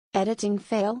Editing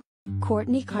fail?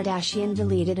 Kourtney Kardashian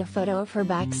deleted a photo of her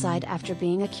backside after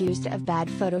being accused of bad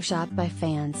Photoshop by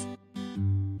fans.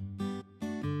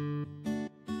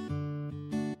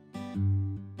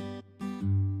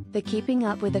 The Keeping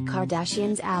Up with the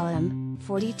Kardashians alum,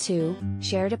 42,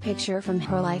 shared a picture from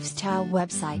her lifestyle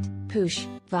website, Poosh,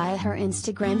 via her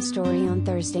Instagram story on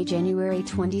Thursday, January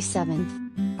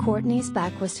 27. Kourtney's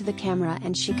back was to the camera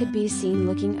and she could be seen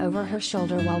looking over her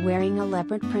shoulder while wearing a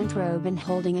leopard print robe and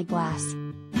holding a glass.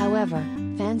 However,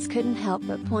 fans couldn't help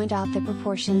but point out the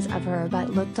proportions of her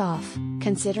butt looked off,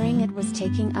 considering it was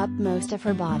taking up most of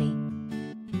her body.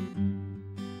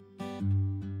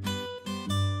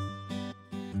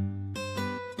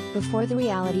 Before the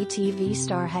reality TV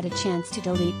star had a chance to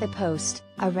delete the post,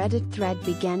 a Reddit thread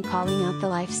began calling out the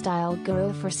lifestyle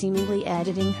guru for seemingly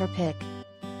editing her pic.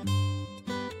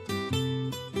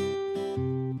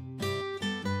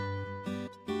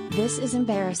 "This is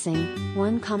embarrassing,"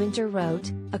 one commenter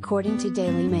wrote, according to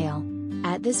Daily Mail.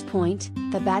 "At this point,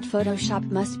 the bad Photoshop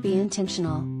must be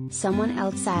intentional," someone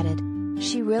else added.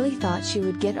 "She really thought she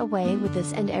would get away with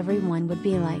this and everyone would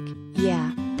be like,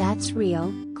 yeah, that's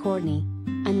real, Kourtney,"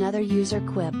 another user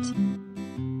quipped.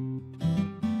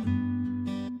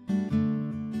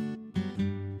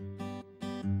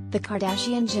 The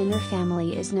Kardashian-Jenner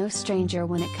family is no stranger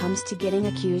when it comes to getting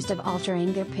accused of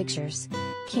altering their pictures.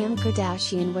 Kim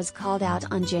Kardashian was called out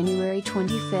on January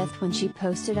 25 when she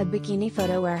posted a bikini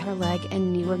photo where her leg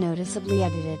and knee were noticeably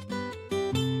edited.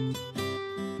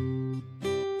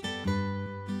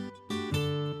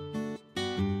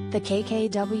 The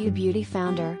KKW beauty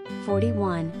founder,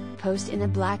 41, posed in a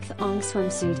black thong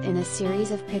swimsuit in a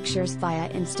series of pictures via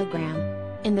Instagram.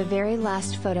 In the very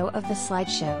last photo of the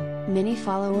slideshow, many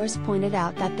followers pointed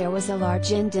out that there was a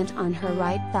large indent on her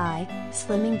right thigh,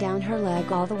 slimming down her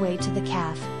leg all the way to the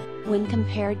calf. When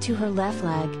compared to her left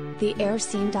leg, the error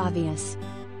seemed obvious.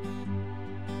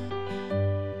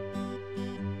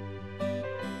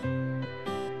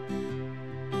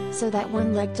 "So that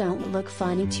one leg don't look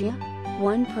funny to you?"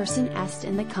 one person asked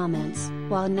in the comments,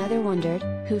 while another wondered,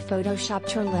 who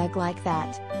photoshopped her leg like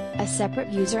that? A separate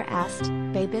user asked,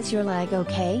 "Babe, is your leg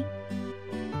okay?"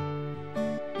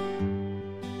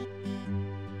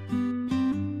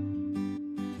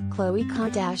 Khloe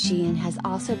Kardashian has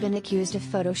also been accused of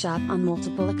Photoshop on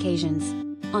multiple occasions.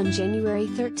 On January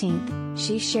 13,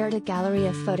 she shared a gallery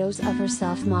of photos of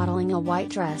herself modeling a white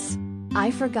dress.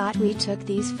 "I forgot we took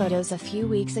these photos a few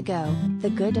weeks ago," the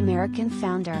Good American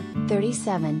founder,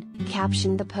 37,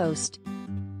 captioned the post.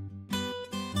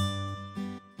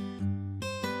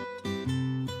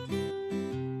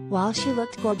 While she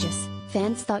looked gorgeous,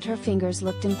 fans thought her fingers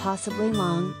looked impossibly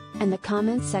long, and the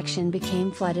comments section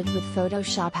became flooded with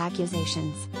Photoshop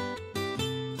accusations.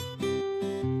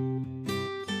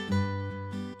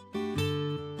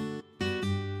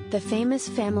 The famous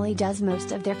family does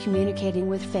most of their communicating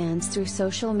with fans through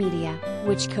social media,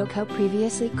 which Coco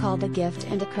previously called a gift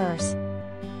and a curse.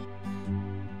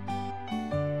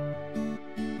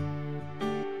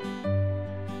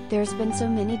 "There's been so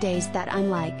many days that I'm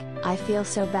like, I feel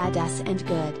so badass and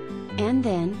good. And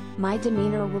then, my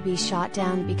demeanor will be shot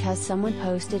down because someone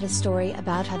posted a story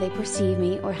about how they perceive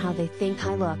me or how they think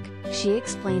I look," she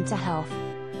explained to Health.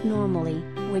 "Normally,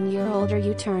 when you're older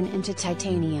you turn into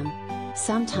titanium.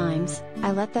 Sometimes,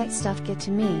 I let that stuff get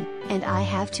to me, and I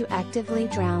have to actively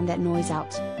drown that noise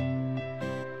out."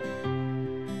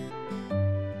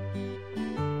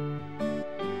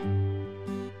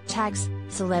 Tags: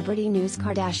 Celebrity News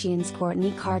Kardashians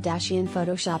Kourtney Kardashian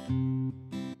Photoshop.